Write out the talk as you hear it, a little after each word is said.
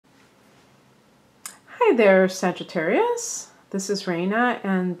Hi there, Sagittarius. This is Raina,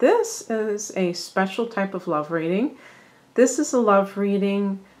 and this is a special type of love reading. This is a love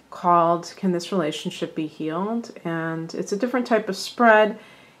reading called Can This Relationship Be Healed? And it's a different type of spread.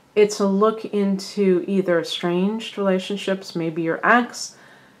 It's a look into either estranged relationships, maybe your ex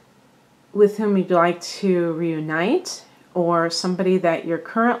with whom you'd like to reunite, or somebody that you're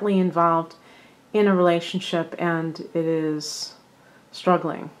currently involved in a relationship and it is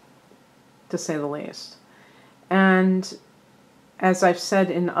struggling, to say the least. And as I've said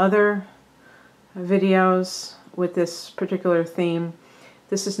in other videos with this particular theme,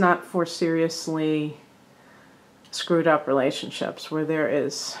 this is not for seriously screwed up relationships where there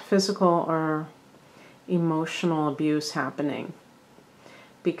is physical or emotional abuse happening,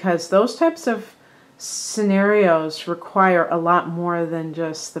 because those types of scenarios require a lot more than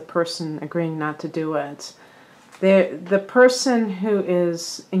just the person agreeing not to do it. The person who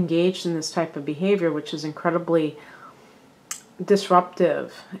is engaged in this type of behavior, which is incredibly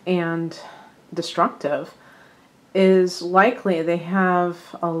disruptive and destructive, is likely they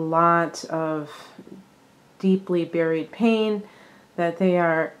have a lot of deeply buried pain that they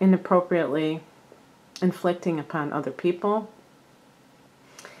are inappropriately inflicting upon other people.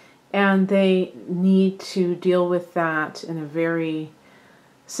 And they need to deal with that in a very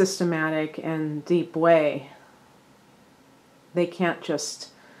systematic and deep way. They can't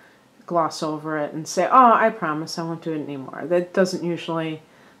just gloss over it and say, oh, I promise I won't do it anymore.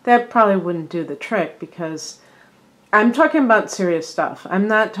 That probably wouldn't do the trick, because I'm talking about serious stuff. I'm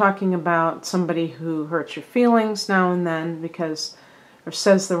not talking about somebody who hurts your feelings now and then or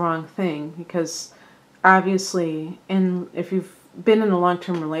says the wrong thing, because obviously, if you've been in a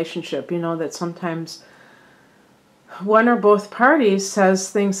long-term relationship, you know that sometimes one or both parties says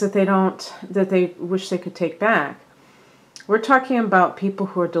things that they wish they could take back. We're talking about people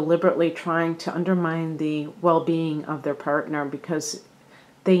who are deliberately trying to undermine the well-being of their partner because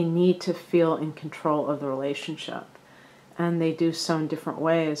they need to feel in control of the relationship. And they do so in different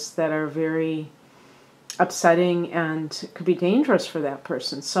ways that are very upsetting and could be dangerous for that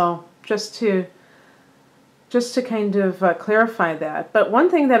person. So just to kind of clarify that. But one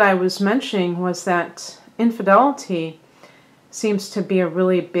thing that I was mentioning was that infidelity seems to be a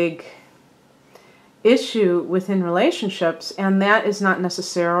really big issue within relationships, and that is not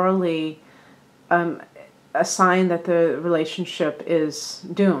necessarily a sign that the relationship is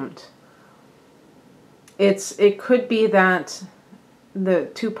doomed. It could be that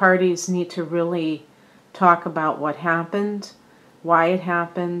the two parties need to really talk about what happened, why it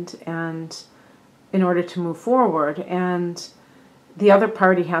happened, and in order to move forward. And the other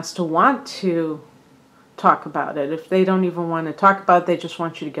party has to want to talk about it. If they don't even want to talk about it, they just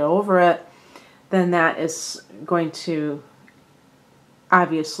want you to get over it, then that is going to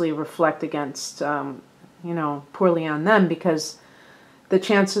obviously reflect against, poorly on them, because the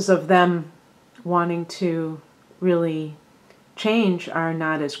chances of them wanting to really change are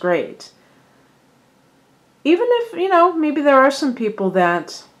not as great. Even if, maybe there are some people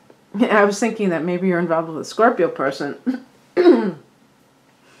that, I was thinking that maybe you're involved with a Scorpio person, and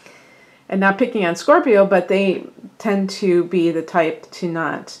not picking on Scorpio, but they tend to be the type to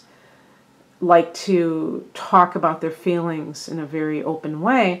not like to talk about their feelings in a very open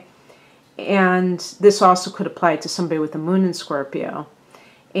way. And this also could apply to somebody with the moon in Scorpio.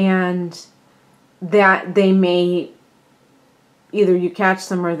 And that they may, either you catch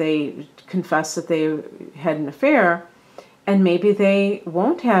them or they confess that they had an affair, and maybe they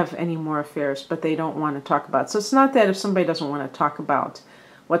won't have any more affairs, but they don't want to talk about it. So it's not that if somebody doesn't want to talk about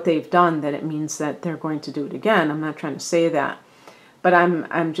what they've done that it means that they're going to do it again. I'm not trying to say that. But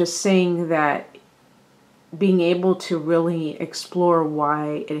I'm just saying that being able to really explore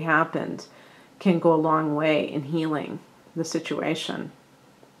why it happened can go a long way in healing the situation.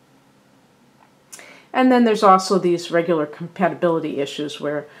 And then there's also these regular compatibility issues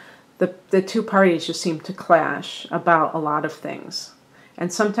where the two parties just seem to clash about a lot of things.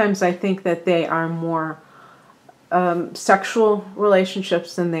 And sometimes I think that they are more sexual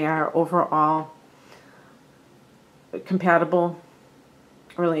relationships than they are overall compatible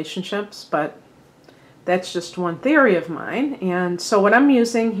relationships, but that's just one theory of mine. And so what I'm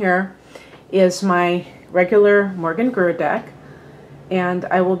using here is my regular Morgan Greer deck, and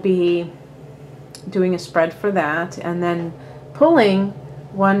I will be doing a spread for that, and then pulling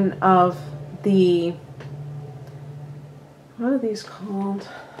one of the, what are these called?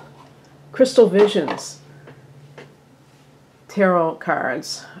 Crystal Visions tarot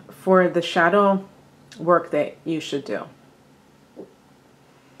cards for the shadow work that you should do.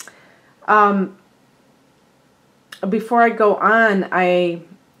 Before I go on, I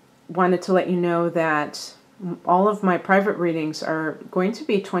wanted to let you know that all of my private readings are going to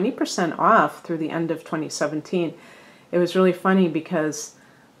be 20% off through the end of 2017. It was really funny because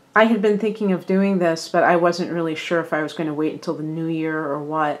I had been thinking of doing this, but I wasn't really sure if I was going to wait until the new year or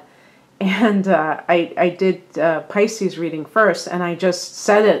what. And I did Pisces reading first, and I just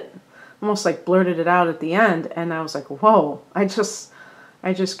said it, almost like blurted it out at the end, and I was like, whoa, I just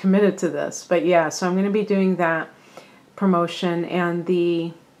committed to this. But yeah, so I'm going to be doing that promotion, and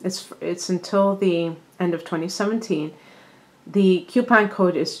it's until the end of 2017. The coupon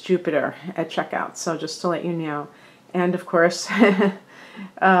code is Jupiter at checkout, so just to let you know. And of course,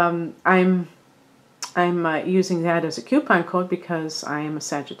 I'm using that as a coupon code because I am a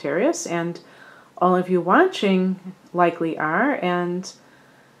Sagittarius, and all of you watching likely are, and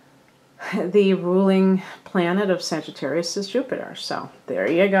the ruling planet of Sagittarius is Jupiter. So there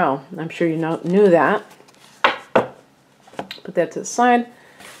you go. I'm sure you knew that. Put that to the side.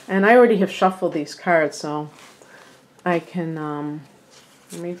 And I already have shuffled these cards, so I can,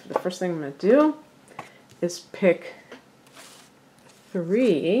 the first thing I'm going to do is pick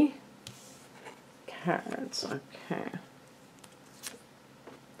 3 cards. Okay.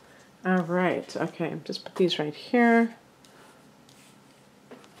 All right. Okay. Just put these right here.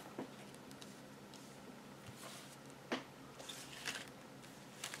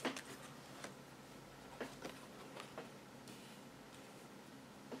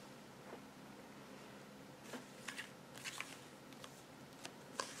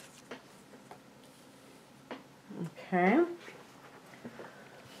 Okay.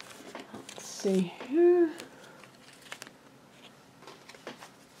 Let's see here.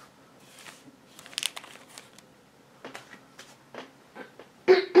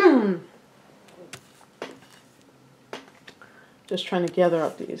 Just trying to gather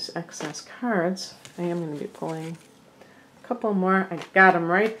up these excess cards. I am going to be pulling a couple more. I got them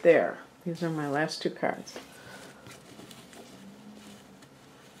right there. These are my last 2 cards.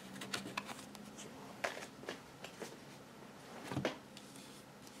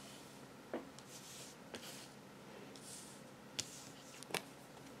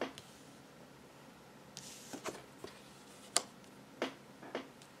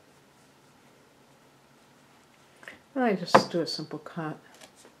 I just do a simple cut.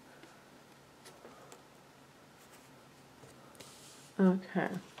 Okay.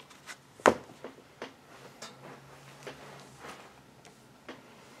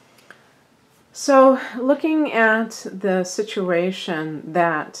 So looking at the situation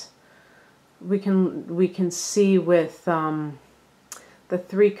that we can see with the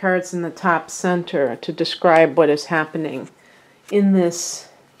 3 cards in the top center to describe what is happening in this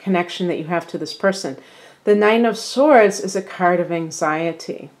connection that you have to this person. The 9 of Swords is a card of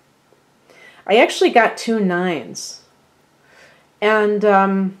anxiety. I actually got 2 9s.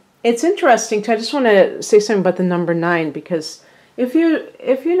 And it's interesting. I just want to say something about the number 9, because if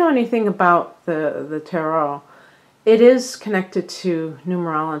you know anything about the tarot, it is connected to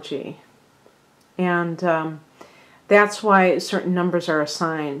numerology. And that's why certain numbers are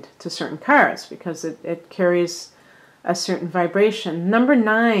assigned to certain cards, because it carries a certain vibration. Number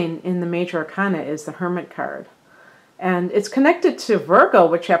 9 in the major arcana is the Hermit card. And it's connected to Virgo,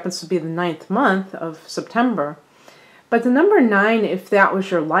 which happens to be the 9th month of September. But the number 9, if that was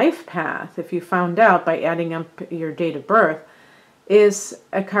your life path, if you found out by adding up your date of birth, is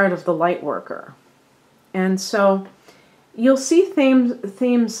a card of the light worker. And so you'll see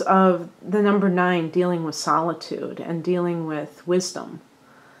themes of the number 9 dealing with solitude and dealing with wisdom.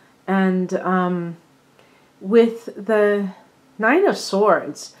 And with the 9 of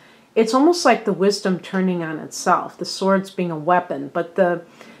Swords, it's almost like the wisdom turning on itself, the swords being a weapon. But the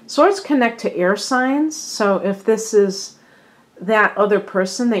swords connect to air signs, so if this is that other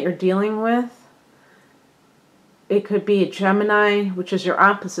person that you're dealing with, it could be a Gemini, which is your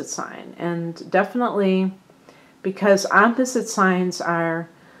opposite sign. And definitely, because opposite signs are,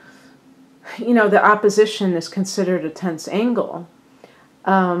 the opposition is considered a tense angle,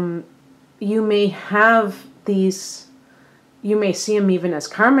 you may have these, you may see them even as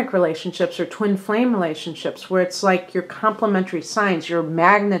karmic relationships or twin flame relationships, where it's like you're complementary signs, you're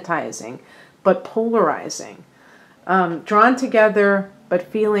magnetizing but polarizing, drawn together but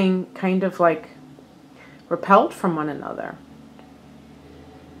feeling kind of like repelled from one another.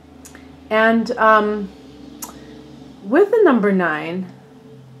 And with the number 9,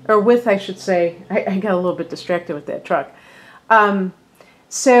 or with, I should say, I got a little bit distracted with that truck.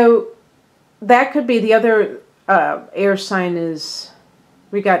 So that could be the other air sign is,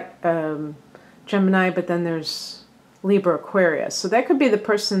 we got Gemini, but then there's Libra, Aquarius. So that could be the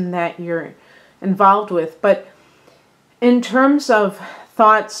person that you're involved with. But in terms of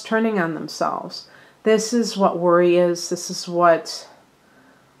thoughts turning on themselves. This is what worry is. This is what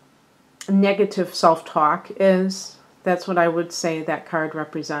negative self-talk is. That's what I would say that card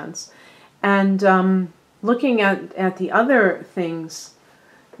represents. And looking at the other things,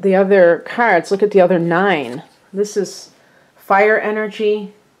 the other cards, look at the other 9. This is fire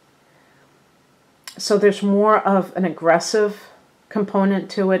energy. So there's more of an aggressive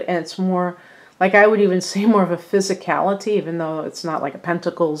component to it, and it's more, like I would even say more of a physicality, even though it's not like a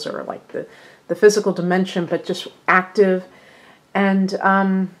pentacles or like the physical dimension, but just active and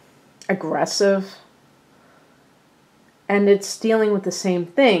aggressive. And it's dealing with the same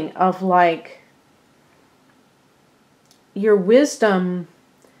thing of like your wisdom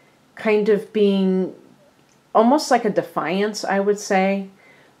kind of being almost like a defiance, I would say.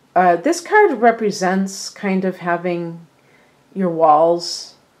 This card represents kind of having your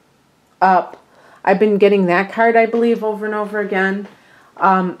walls up. I've been getting that card, I believe, over and over again.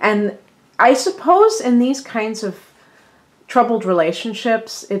 And I suppose in these kinds of troubled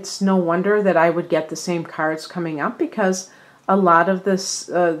relationships, it's no wonder that I would get the same cards coming up, because a lot of this,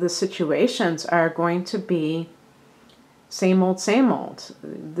 the situations are going to be same old,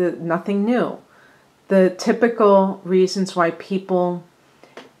 nothing new. The typical reasons why people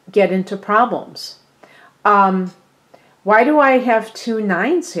get into problems. Why do I have 2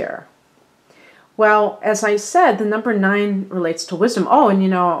 9s here? Well, as I said, the number 9 relates to wisdom. Oh, and you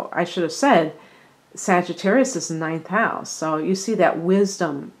know, I should have said Sagittarius is the 9th house. So you see that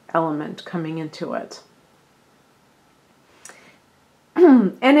wisdom element coming into it.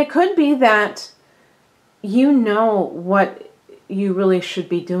 And it could be that you know what you really should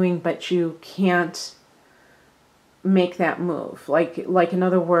be doing, but you can't make that move. Like in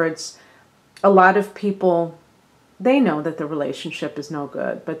other words, a lot of people, they know that the relationship is no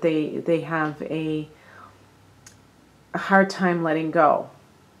good, but they have a hard time letting go.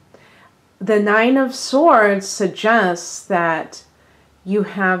 The 9 of Swords suggests that you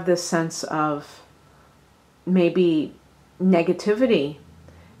have this sense of maybe negativity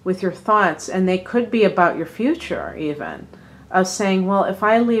with your thoughts, and they could be about your future even, of saying, well, if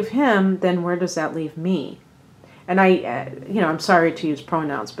I leave him, then where does that leave me? And I'm sorry to use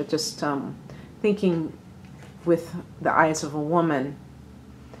pronouns, but just thinking with the eyes of a woman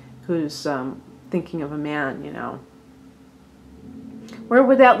who's thinking of a man, you know. Where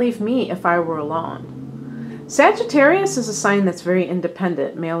would that leave me if I were alone? Sagittarius is a sign that's very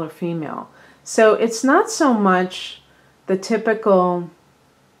independent, male or female. So it's not so much the typical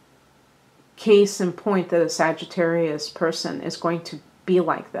case in point that a Sagittarius person is going to be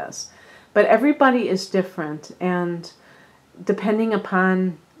like this. But everybody is different, and depending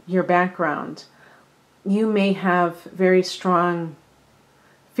upon your background, you may have very strong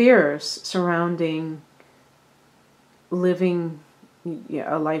fears surrounding living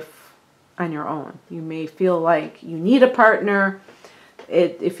a life on your own. You may feel like you need a partner.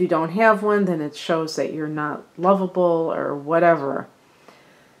 If you don't have one, then it shows that you're not lovable or whatever.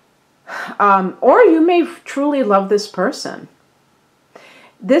 Or you may truly love this person.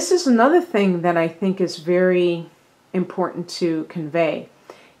 This is another thing that I think is very important to convey.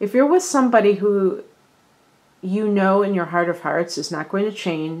 If you're with somebody who you know in your heart of hearts is not going to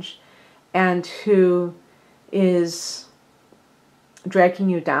change, and who is dragging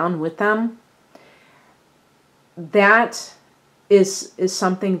you down with them, that is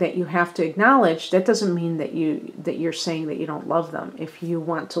something that you have to acknowledge. That doesn't mean that you're saying that you don't love them if you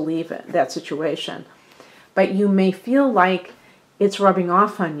want to leave that situation. But you may feel like it's rubbing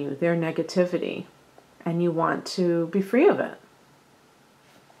off on you, their negativity, and you want to be free of it.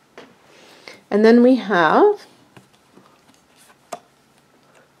 And then we have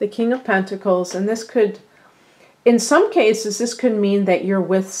the King of Pentacles, and this could, in some cases, this could mean that you're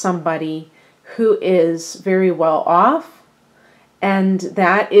with somebody who is very well off, and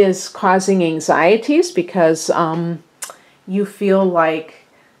that is causing anxieties because you feel like,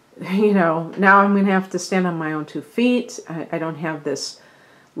 you know, now I'm going to have to stand on my own 2 feet. I don't have this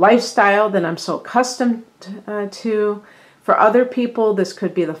lifestyle that I'm so accustomed to. For other people, this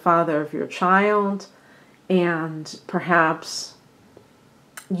could be the father of your child, and perhaps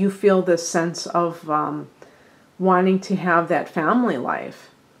you feel this sense of wanting to have that family life,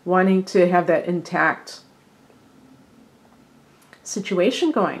 wanting to have that intact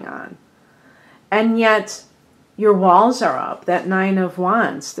situation going on. And yet your walls are up, that 9 of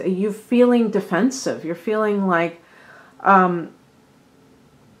Wands. You're feeling defensive. You're feeling like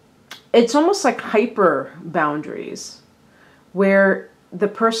it's almost like hyper boundaries, where the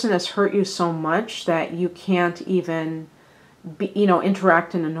person has hurt you so much that you can't even be, you know,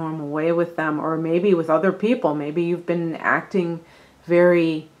 interact in a normal way with them, or maybe with other people. Maybe you've been acting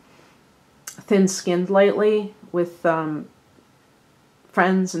very thin-skinned lately with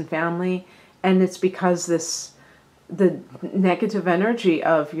friends and family, and it's because the negative energy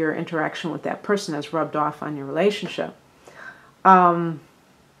of your interaction with that person has rubbed off on your relationship.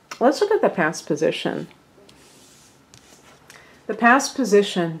 Let's look at the past position. The past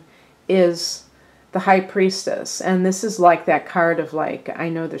position is the High Priestess, and this is like that card of like, I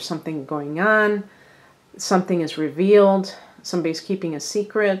know there's something going on, something is revealed, somebody's keeping a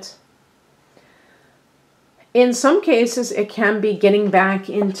secret. In some cases, it can be getting back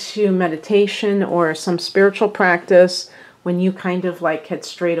into meditation or some spiritual practice when you kind of like had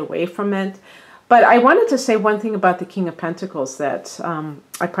strayed away from it. But I wanted to say one thing about the King of Pentacles that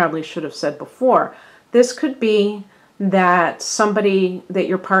I probably should have said before. This could be that somebody, that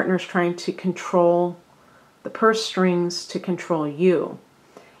your partner's trying to control the purse strings to control you.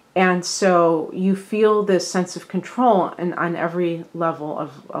 And so you feel this sense of control on every level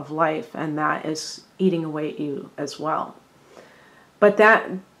of life, and that is eating away at you as well. But that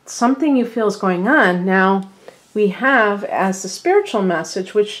something you feel is going on. Now we have as the spiritual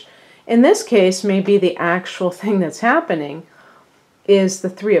message, which in this case may be the actual thing that's happening, is the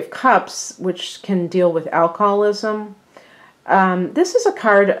Three of Cups, which can deal with alcoholism. This is a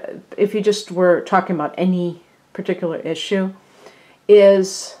card, if you just were talking about any particular issue,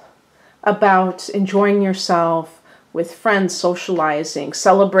 is about enjoying yourself with friends, socializing,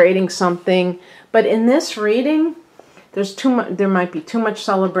 celebrating something. But in this reading, there might be too much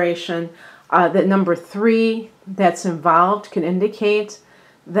celebration. That number 3 that's involved can indicate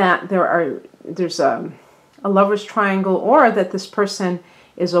that there's a lover's triangle, or that this person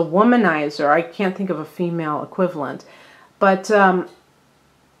is a womanizer. I can't think of a female equivalent. But I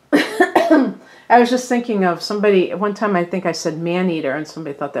was just thinking of somebody, one time I think I said man-eater, and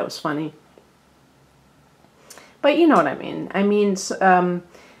somebody thought that was funny. But you know what I mean. I mean,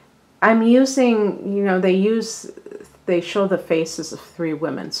 I'm using, you know, they show the faces of 3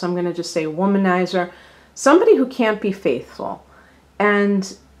 women. So I'm going to just say womanizer, somebody who can't be faithful.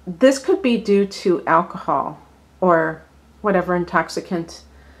 And this could be due to alcohol or whatever intoxicant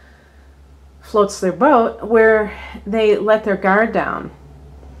floats their boat, where they let their guard down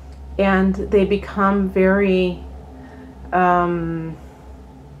and they become very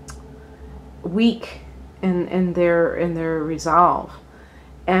weak in their resolve.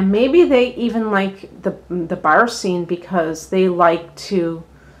 And maybe they even like the bar scene because they like to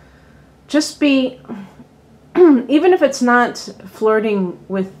just be, even if it's not flirting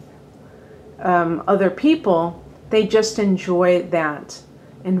with other people, they just enjoy that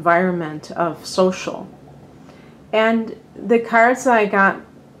environment of social. And the cards that I got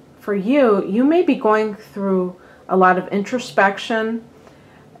for you, you may be going through a lot of introspection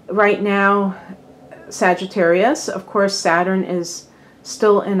right now, Sagittarius. Of course, Saturn is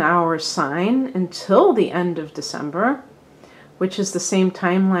still in our sign until the end of December, which is the same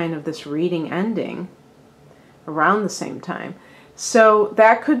timeline of this reading ending, around the same time. So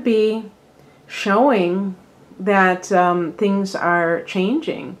that could be showing that things are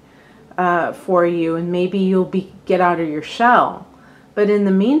changing for you, and maybe you'll get out of your shell. But in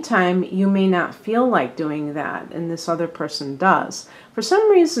the meantime, you may not feel like doing that, and this other person does. For some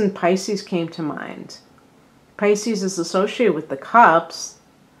reason, Pisces came to mind. Pisces is associated with the cups.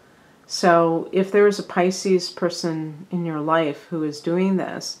 So if there is a Pisces person in your life who is doing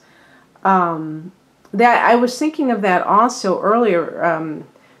this, that I was thinking of that also earlier,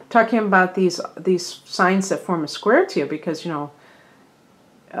 talking about these signs that form a square to you, because, you know,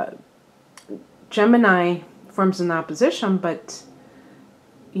 Gemini forms an opposition, but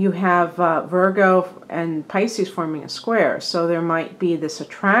you have Virgo and Pisces forming a square. So there might be this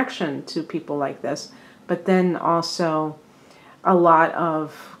attraction to people like this, but then also a lot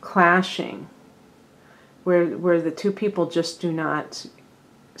of clashing where the two people just do not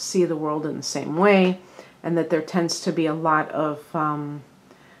see the world in the same way, and that there tends to be a lot of,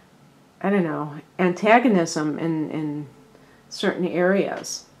 I don't know, antagonism in certain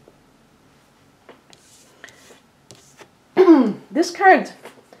areas. This card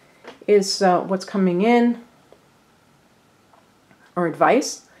is what's coming in, or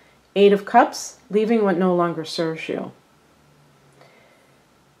advice. 8 of Cups, leaving what no longer serves you.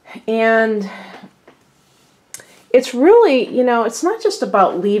 And it's really, you know, it's not just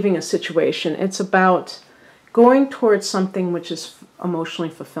about leaving a situation. It's about going towards something which is emotionally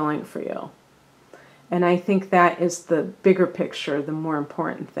fulfilling for you. And I think that is the bigger picture, the more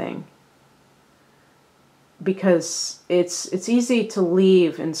important thing. Because it's easy to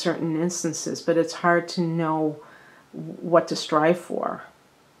leave in certain instances, but it's hard to know what to strive for.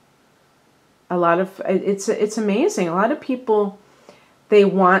 It's amazing. A lot of people they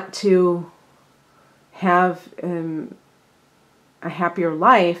want to have a happier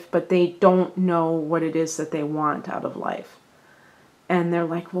life, but they don't know what it is that they want out of life. And they're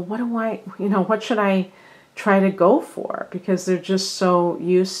like, well, what do I, what should I try to go for? Because they're just so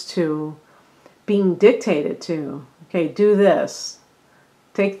used to being dictated to. Okay, do this,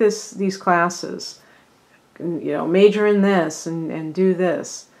 take these classes, major in this and do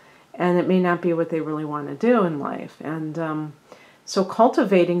this. And it may not be what they really want to do in life. And so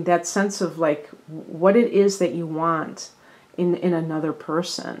cultivating that sense of like what it is that you want in another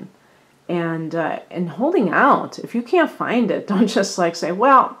person, and holding out. If you can't find it, don't just like say,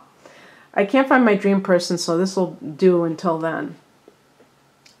 well, I can't find my dream person, so this will do until then.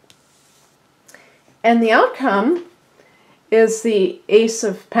 And the outcome is the Ace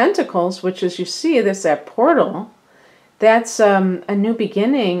of Pentacles, which, as you see, there's that portal. That's a new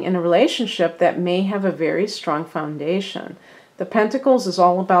beginning in a relationship that may have a very strong foundation. The Pentacles is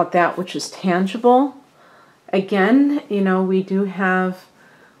all about that which is tangible. Again, we do have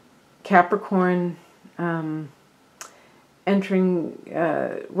Capricorn entering,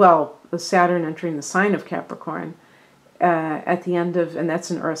 the Saturn entering the sign of Capricorn at the end of, and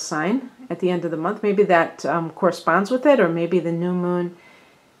that's an Earth sign, at the end of the month. Maybe that corresponds with it, or maybe the new moon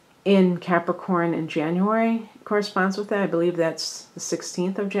in Capricorn in January corresponds with that. I believe that's the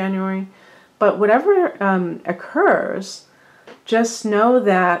 16th of January. But whatever occurs, just know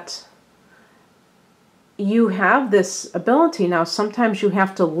that you have this ability. Now, sometimes you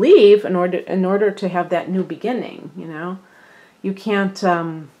have to leave in order to have that new beginning, You can't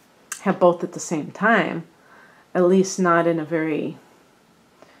have both at the same time, at least not in a very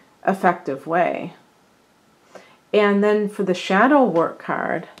effective way. And then for the shadow work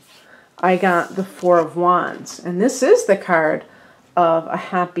card, I got the Four of Wands. And this is the card of a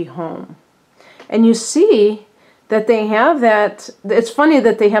happy home. And you see that they have that, it's funny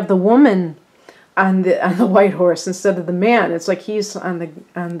that they have the woman on the white horse instead of the man. It's like he's on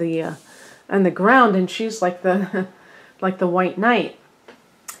the ground and she's like the like the white knight.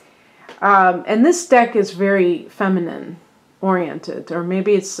 And this deck is very feminine oriented, or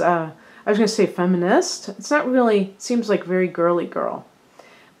maybe it's I was going to say feminist. It's not really. It seems like very girly girl.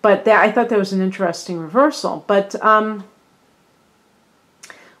 But I thought that was an interesting reversal. But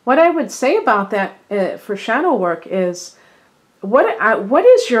what I would say about that for shadow work is, what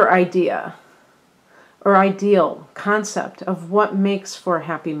is your idea or ideal concept of what makes for a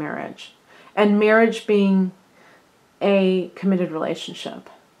happy marriage? And marriage being a committed relationship.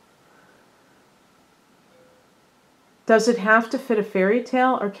 Does it have to fit a fairy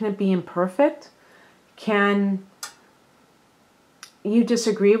tale, or can it be imperfect? Can you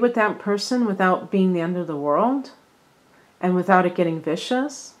disagree with that person without being the end of the world and without it getting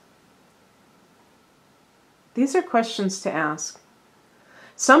vicious? These are questions to ask.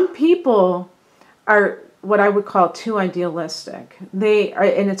 Some people are what I would call too idealistic. They are,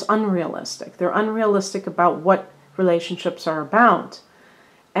 and it's unrealistic. They're unrealistic about what relationships are about.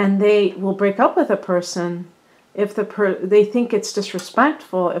 And they will break up with a person if they think it's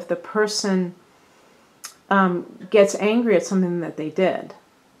disrespectful if the person gets angry at something that they did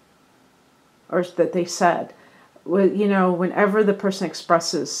or that they said. Whenever the person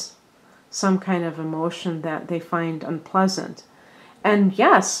expresses some kind of emotion that they find unpleasant. And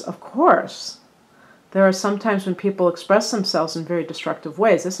yes, of course, there are some times when people express themselves in very destructive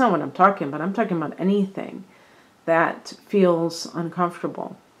ways. That's not what I'm talking about. I'm talking about anything that feels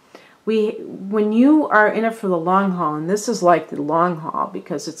uncomfortable. When you are in it for the long haul, and this is like the long haul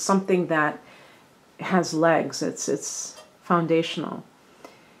because it's something that has legs, it's foundational.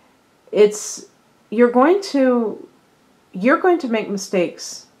 You're going to make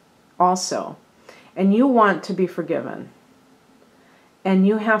mistakes also, and you want to be forgiven, and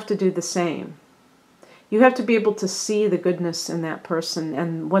you have to do the same. You have to be able to see the goodness in that person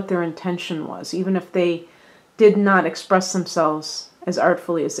and what their intention was, even if they did not express themselves as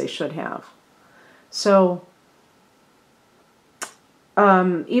artfully as they should have. So,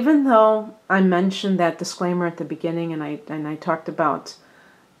 even though I mentioned that disclaimer at the beginning, and I talked about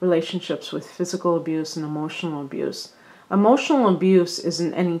relationships with physical abuse and emotional abuse. Emotional abuse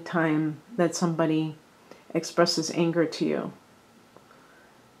isn't any time that somebody expresses anger to you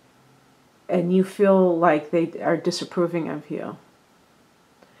and you feel like they are disapproving of you.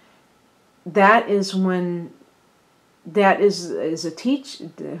 That is when that is I was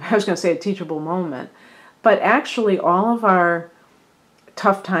going to say a teachable moment, but actually all of our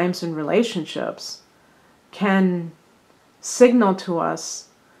tough times in relationships can signal to us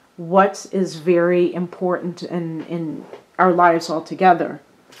what is very important in our lives altogether.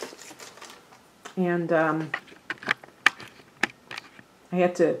 And I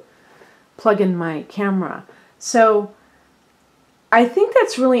had to plug in my camera. So I think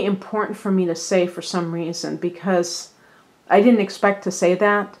that's really important for me to say for some reason, because I didn't expect to say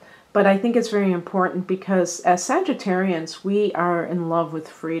that, but I think it's very important because as Sagittarians, we are in love with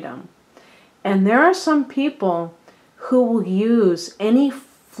freedom. And there are some people who will use any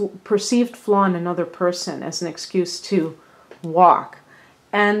perceived flaw in another person as an excuse to walk.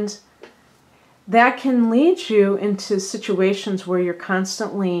 And that can lead you into situations where you're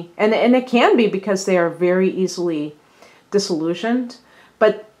constantly, and it can be because they are very easily disillusioned,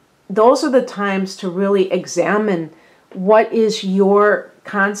 but those are the times to really examine what is your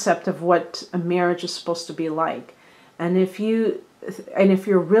concept of what a marriage is supposed to be like. And if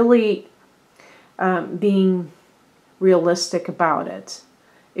you're really being realistic about it,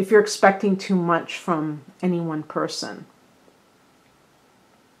 if you're expecting too much from any one person.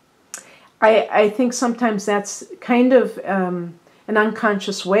 I think sometimes that's kind of an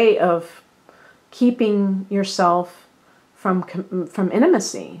unconscious way of keeping yourself from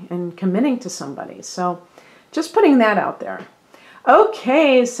intimacy and committing to somebody. So just putting that out there.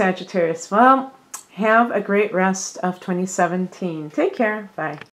 Okay, Sagittarius. Well, have a great rest of 2017. Take care. Bye.